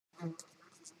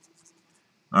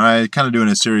Alright, kind of doing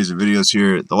a series of videos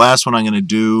here. The last one I'm going to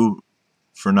do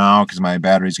for now, because my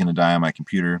battery's going to die on my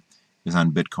computer, is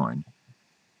on Bitcoin.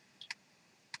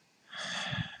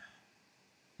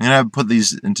 I'm going to put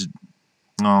these into,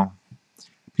 well,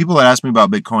 people had asked me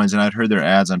about Bitcoins, and I'd heard their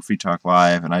ads on Free Talk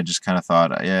Live, and I just kind of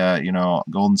thought, yeah, you know,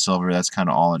 gold and silver, that's kind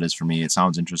of all it is for me. It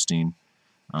sounds interesting.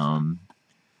 But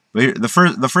here,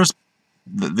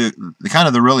 the kind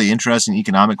of the really interesting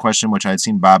economic question, which I had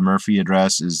seen Bob Murphy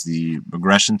address, is the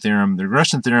regression theorem. The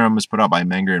regression theorem was put out by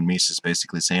Menger and Mises,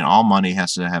 basically saying all money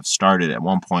has to have started at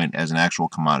one point as an actual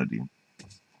commodity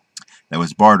that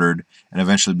was bartered and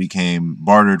eventually became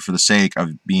bartered for the sake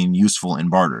of being useful in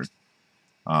barter.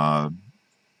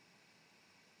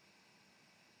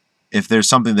 If there's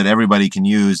something that everybody can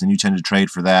use, then you tend to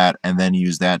trade for that and then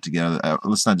use that together.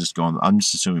 Let's not just go on. I'm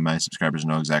just assuming my subscribers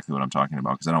know exactly what I'm talking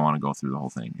about because I don't want to go through the whole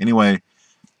thing. Anyway,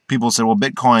 people say, well,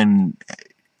 Bitcoin,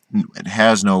 it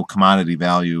has no commodity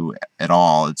value at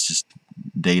all. It's just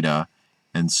data.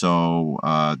 And so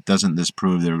doesn't this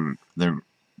prove their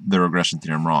regression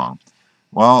theorem wrong?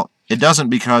 Well, it doesn't,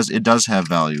 because it does have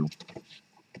value.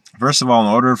 First of all,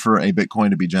 in order for a Bitcoin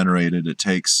to be generated, it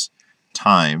takes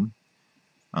time.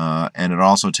 And it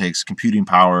also takes computing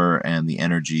power and the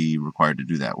energy required to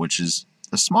do that, which is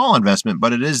a small investment,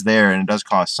 but it is there and it does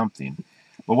cost something.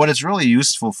 But what it's really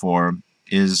useful for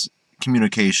is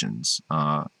communications.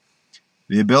 The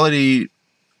ability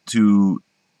to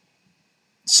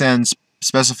send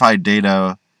specified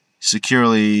data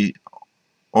securely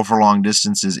over long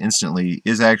distances instantly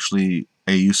is actually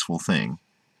a useful thing.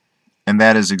 And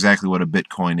that is exactly what a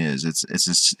Bitcoin is. It's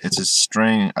a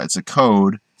string, it's a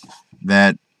code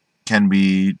that can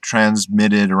be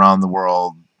transmitted around the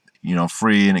world, you know,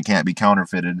 free, and it can't be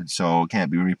counterfeited, so it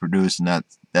can't be reproduced, and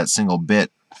that single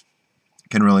bit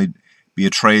can really be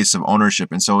a trace of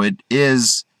ownership. And so it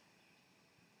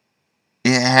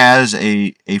has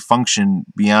a function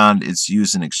beyond its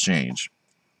use in exchange,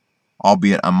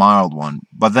 albeit a mild one.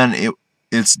 But then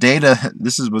its data,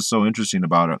 this is what's so interesting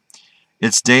about it,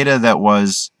 it's data that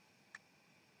was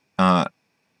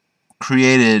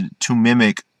created to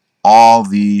mimic all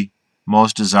the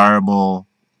most desirable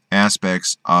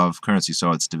aspects of currency. So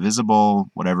it's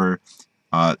divisible, whatever.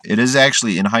 It is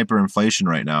actually in hyperinflation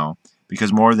right now,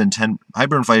 because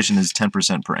hyperinflation is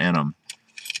 10% per annum.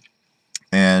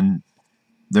 And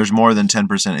there's more than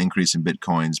 10% increase in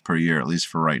Bitcoins per year, at least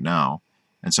for right now.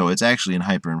 And so it's actually in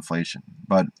hyperinflation.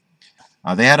 But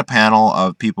they had a panel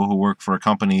of people who work for a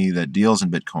company that deals in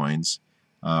Bitcoins.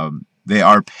 They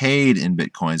are paid in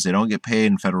Bitcoins. They don't get paid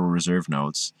in Federal Reserve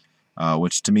notes,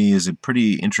 which to me is a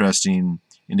pretty interesting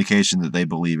indication that they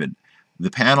believe it.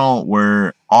 The panel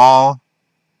were all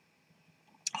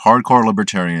hardcore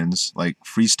libertarians, like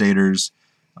free staters.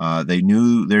 They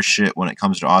knew their shit when it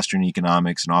comes to Austrian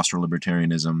economics and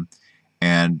Austro-libertarianism,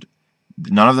 and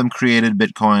none of them created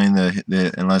Bitcoin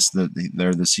unless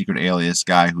they're the secret alias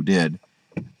guy who did.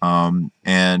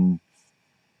 And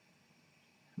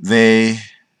they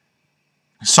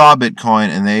saw Bitcoin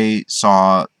and they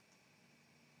saw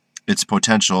its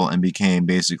potential and became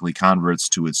basically converts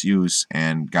to its use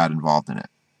and got involved in it.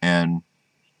 And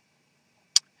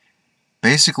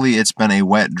basically it's been a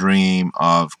wet dream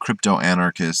of crypto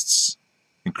anarchists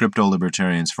and crypto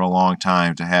libertarians for a long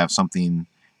time to have something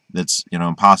that's, you know,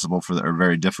 impossible or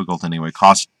very difficult anyway,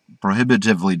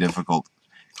 prohibitively difficult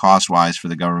cost-wise for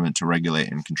the government to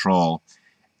regulate and control.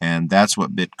 And that's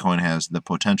what Bitcoin has the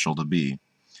potential to be.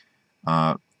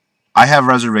 I have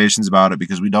reservations about it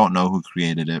because we don't know who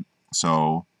created it.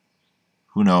 So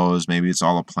who knows, maybe it's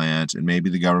all a plant, and maybe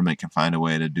the government can find a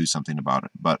way to do something about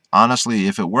it. But honestly,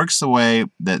 if it works the way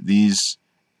that these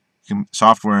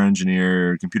software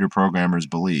engineer, computer programmers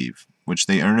believe, which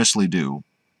they earnestly do,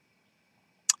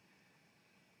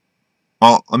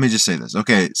 well, let me just say this.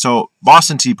 Okay, so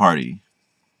Boston Tea Party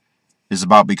is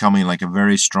about becoming like a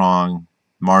very strong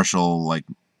martial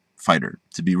fighter,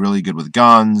 to be really good with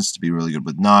guns, to be really good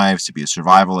with knives, to be a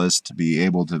survivalist, to be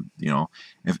able to, you know,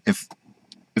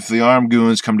 if the armed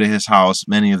goons come to his house,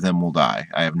 many of them will die,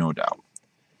 I have no doubt.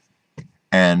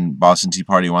 And Boston Tea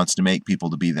Party wants to make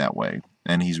people to be that way.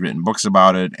 And he's written books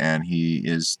about it, and he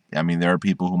is, I mean, there are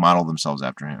people who model themselves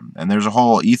after him. And there's a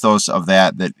whole ethos of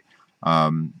that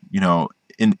you know,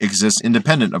 exists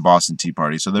independent of Boston Tea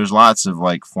Party. So there's lots of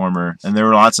there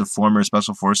were lots of former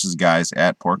Special Forces guys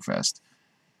at PorcFest.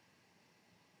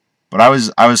 But I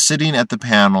was sitting at the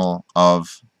panel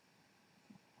of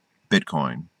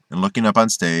Bitcoin and looking up on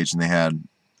stage, and they had,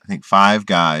 I think, 5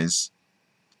 guys,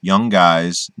 young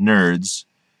guys, nerds,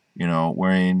 you know,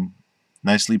 wearing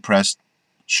nicely pressed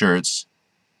shirts,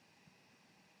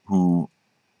 who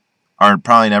are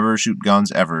probably never shoot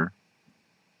guns ever,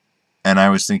 And I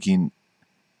was thinking,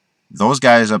 those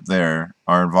guys up there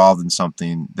are involved in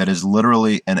something that is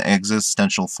literally an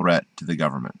existential threat to the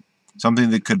government. Something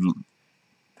that could,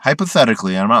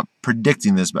 hypothetically, I'm not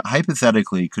predicting this, but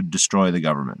hypothetically could destroy the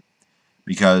government.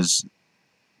 Because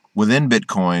within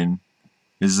Bitcoin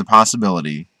is a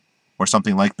possibility, or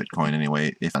something like Bitcoin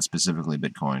anyway, if not specifically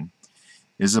Bitcoin,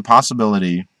 is a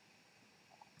possibility,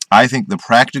 I think the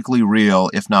practically real,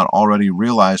 if not already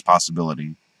realized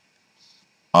possibility,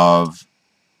 of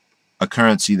a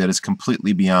currency that is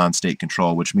completely beyond state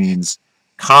control, which means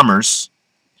commerce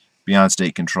beyond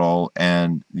state control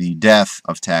and the death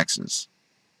of taxes.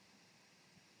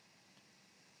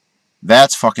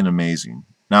 That's fucking amazing.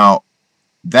 Now,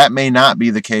 that may not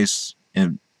be the case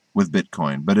with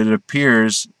Bitcoin, but it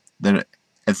appears that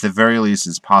at the very least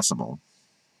is possible.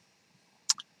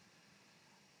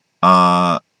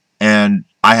 And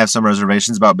I have some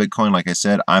reservations about Bitcoin. Like I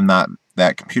said, I'm not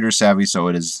that computer savvy, so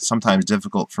it is sometimes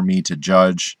difficult for me to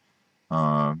judge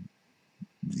the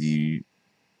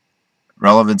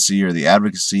relevancy or the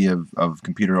advocacy of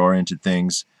computer-oriented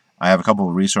things. I have a couple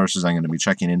of resources I'm going to be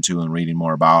checking into and reading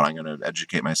more about. I'm going to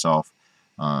educate myself.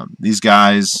 These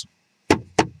guys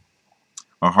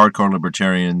are hardcore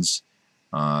libertarians.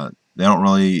 They don't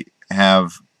really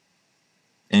have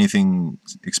anything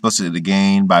explicitly to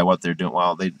gain by what they're doing.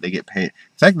 Well, they get paid.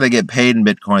 The fact that they get paid in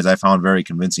Bitcoins I found very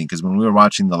convincing, because when we were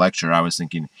watching the lecture, I was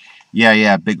thinking,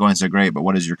 yeah, Bitcoins are great, but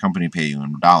what does your company pay you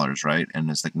in dollars, right? And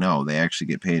it's like, no, they actually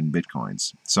get paid in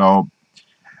Bitcoins. So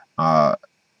I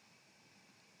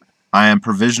am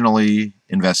provisionally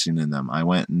investing in them. I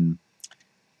went and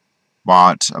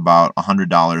bought about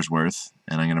 $100 worth,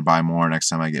 and I'm going to buy more next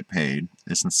time I get paid.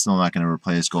 It's still not going to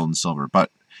replace gold and silver.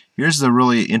 But here's the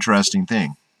really interesting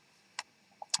thing.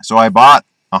 So I bought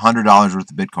 $100 worth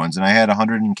of Bitcoins, and I had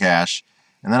 100 in cash,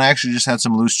 and then I actually just had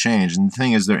some loose change. And the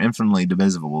thing is, they're infinitely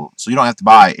divisible, so you don't have to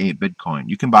buy 8 Bitcoin.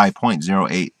 You can buy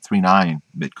 0.0839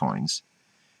 Bitcoins.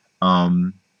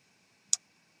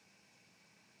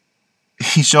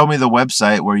 He showed me the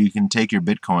website where you can take your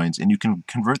Bitcoins and you can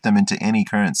convert them into any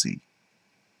currency.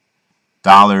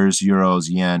 Dollars,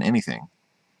 euros, yen, anything.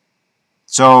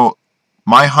 So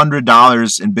my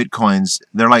 $100 in Bitcoins,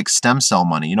 they're like stem cell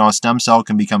money. You know, a stem cell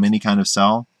can become any kind of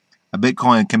cell. A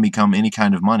Bitcoin can become any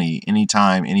kind of money,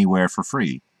 anytime, anywhere, for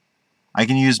free. I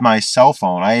can use my cell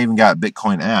phone. I even got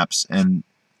Bitcoin apps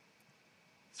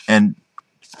and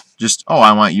just, oh,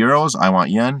 I want euros, I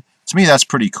want yen. To me, that's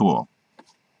pretty cool.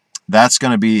 That's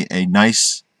going to be a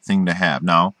nice thing to have.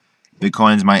 Now,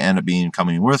 Bitcoins might end up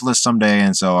becoming worthless someday,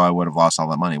 and so I would have lost all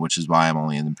that money, which is why I'm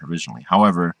only in them provisionally.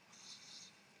 However,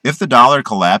 if the dollar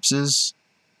collapses,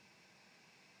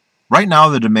 right now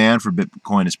the demand for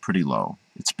Bitcoin is pretty low.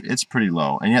 It's pretty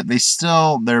low, and yet they're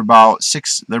about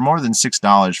they're more than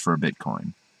 $6 for a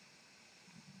Bitcoin.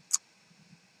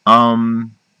 The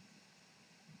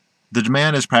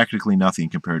demand is practically nothing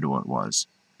compared to what it was.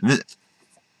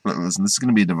 Listen, this is going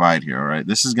to be a divide here, all right?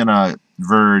 This is going to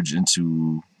verge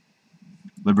into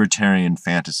libertarian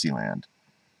fantasy land.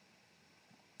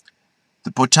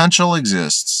 The potential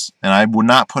exists, and I would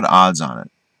not put odds on it,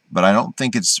 but I don't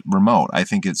think it's remote. I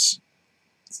think it's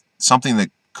something that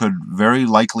could very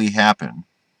likely happen,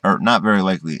 or not very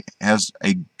likely, has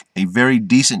a very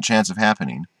decent chance of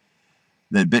happening,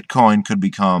 that Bitcoin could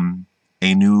become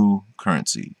a new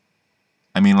currency.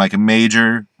 I mean, like a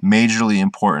majorly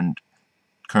important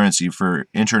currency for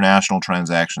international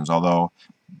transactions, although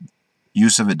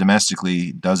use of it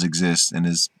domestically does exist and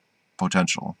is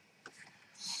potential.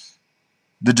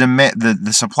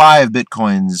 The supply of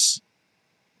Bitcoins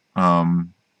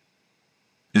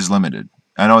is limited.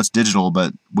 I know it's digital,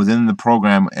 but within the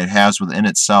program, it has within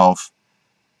itself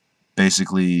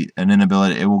basically an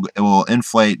inability. It will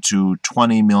inflate to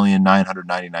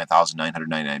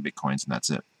 20,999,999 Bitcoins, and that's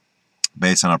it,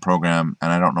 based on a program.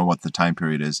 And I don't know what the time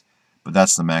period is, but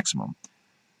that's the maximum.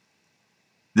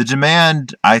 The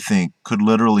demand, I think, could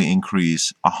literally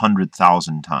increase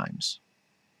 100,000 times.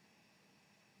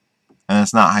 And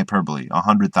it's not hyperbole,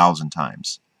 100,000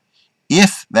 times.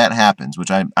 If that happens,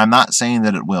 which I'm not saying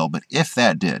that it will, but if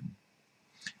that did,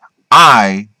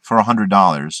 I, for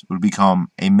 $100, would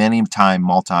become a many-time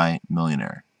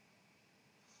multi-millionaire.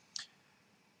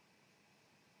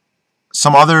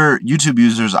 Some other YouTube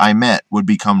users I met would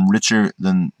become richer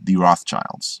than the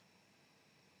Rothschilds.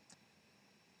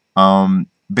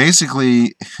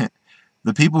 Basically,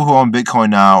 the people who own Bitcoin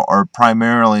now are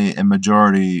primarily a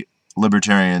majority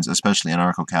libertarians, especially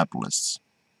anarcho-capitalists.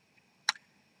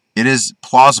 It is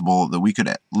plausible that we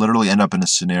could literally end up in a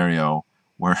scenario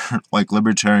where, like,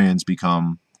 libertarians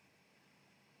become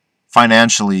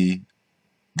financially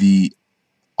the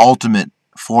ultimate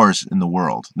force in the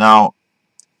world. Now,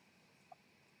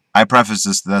 I preface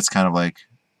this, that's kind of like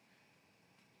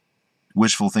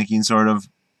wishful thinking, sort of,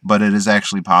 but it is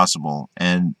actually possible.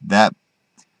 And that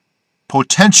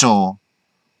potential,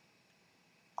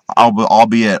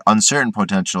 albeit uncertain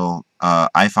potential,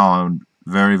 I found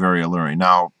very, very alluring.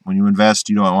 Now, when you invest,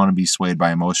 you don't want to be swayed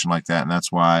by emotion like that, and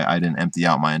that's why I didn't empty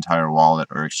out my entire wallet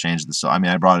or exchange the silver. I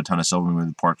mean, I brought a ton of silver with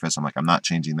the PorcFest. I'm like, I'm not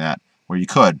changing that. Where you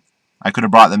could. I could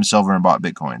have brought them silver and bought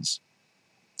Bitcoins.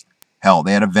 Hell,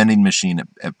 they had a vending machine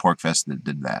at PorcFest that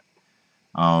did that.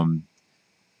 I'm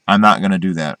not going to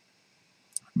do that.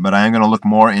 But I am going to look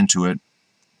more into it,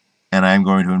 and I am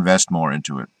going to invest more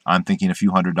into it. I'm thinking a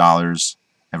few $100s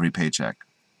every paycheck.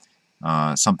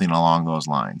 Something along those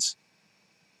lines.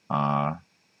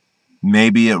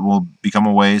 Maybe it will become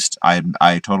a waste.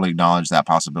 I totally acknowledge that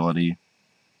possibility.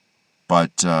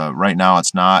 But right now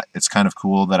it's not. It's kind of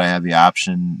cool that I have the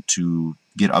option to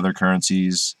get other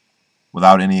currencies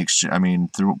without any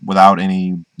without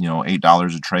any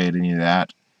 $8 a trade, any of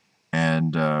that,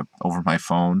 and over my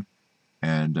phone.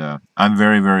 And I'm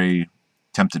very, very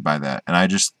tempted by that. And I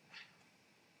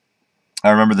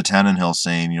remember the Tannenhill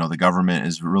saying, the government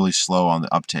is really slow on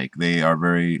the uptake. They have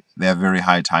very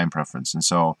high time preference, and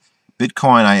so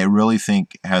Bitcoin, I really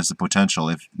think, has the potential,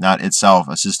 if not itself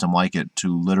a system like it,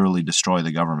 to literally destroy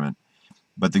the government.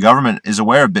 But the government is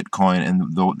aware of Bitcoin,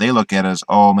 and they look at it as,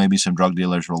 oh, maybe some drug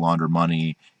dealers will launder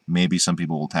money, maybe some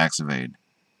people will tax evade.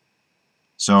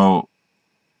 So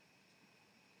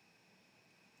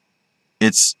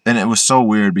it was so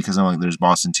weird because I'm like, there's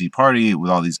Boston Tea Party with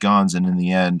all these guns, and in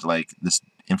the end, like, this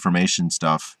information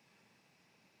stuff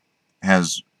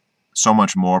has so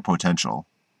much more potential.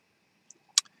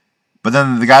 But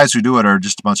then the guys who do it are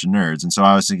just a bunch of nerds, and so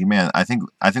I was thinking, man, I think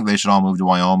they should all move to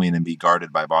Wyoming and be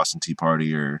guarded by Boston Tea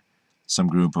Party or some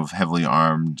group of heavily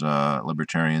armed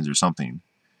libertarians or something.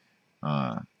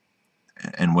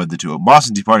 And with the two,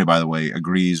 Boston Tea Party, by the way,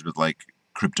 agrees with like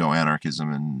crypto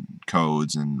anarchism and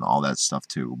codes and all that stuff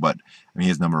too. But I mean, he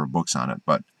has a number of books on it.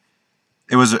 But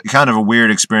it was kind of a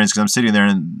weird experience because I'm sitting there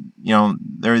and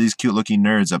there are these cute looking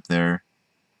nerds up there.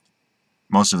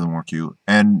 Most of them were cute,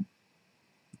 and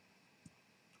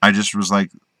I just was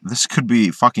like, this could be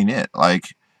fucking it,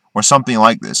 like, or something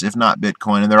like this, if not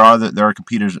Bitcoin. And there are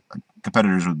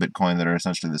competitors with Bitcoin that are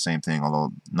essentially the same thing,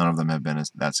 although none of them have been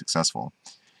that successful.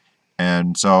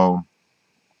 And so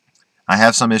I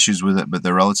have some issues with it, but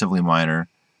they're relatively minor.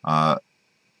 My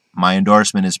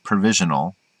endorsement is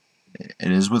provisional.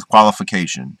 It is with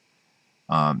qualification.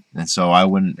 And so I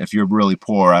wouldn't, if you're really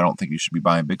poor, I don't think you should be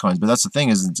buying Bitcoins. But that's the thing,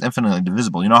 is it's infinitely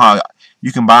divisible. You know how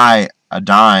you can buy a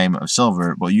dime of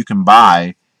silver, well, you can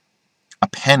buy a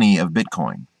penny of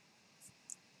Bitcoin.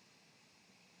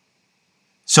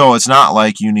 So it's not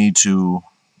like you need to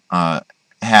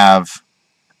have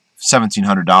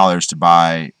 $1,700 to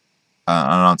buy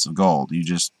an ounce of gold. You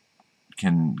just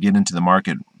can get into the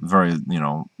market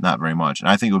not very much. And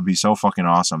I think it would be so fucking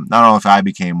awesome. Not only if I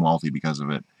became wealthy because of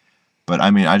it, but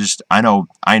I mean, I know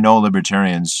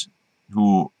libertarians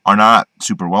who are not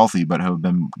super wealthy but have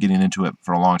been getting into it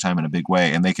for a long time in a big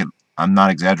way, and they could, I'm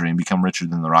not exaggerating, become richer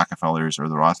than the Rockefellers or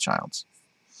the Rothschilds.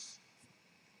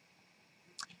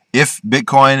 If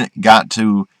Bitcoin got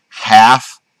to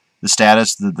half the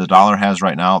status that the dollar has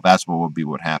right now, that's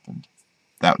what happened.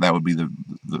 That would be the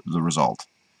result.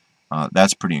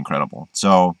 That's pretty incredible.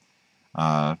 So,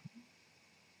 yeah,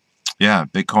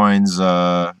 Bitcoins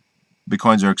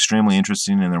are extremely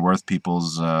interesting, and they're worth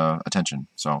people's attention.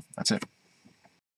 So that's it.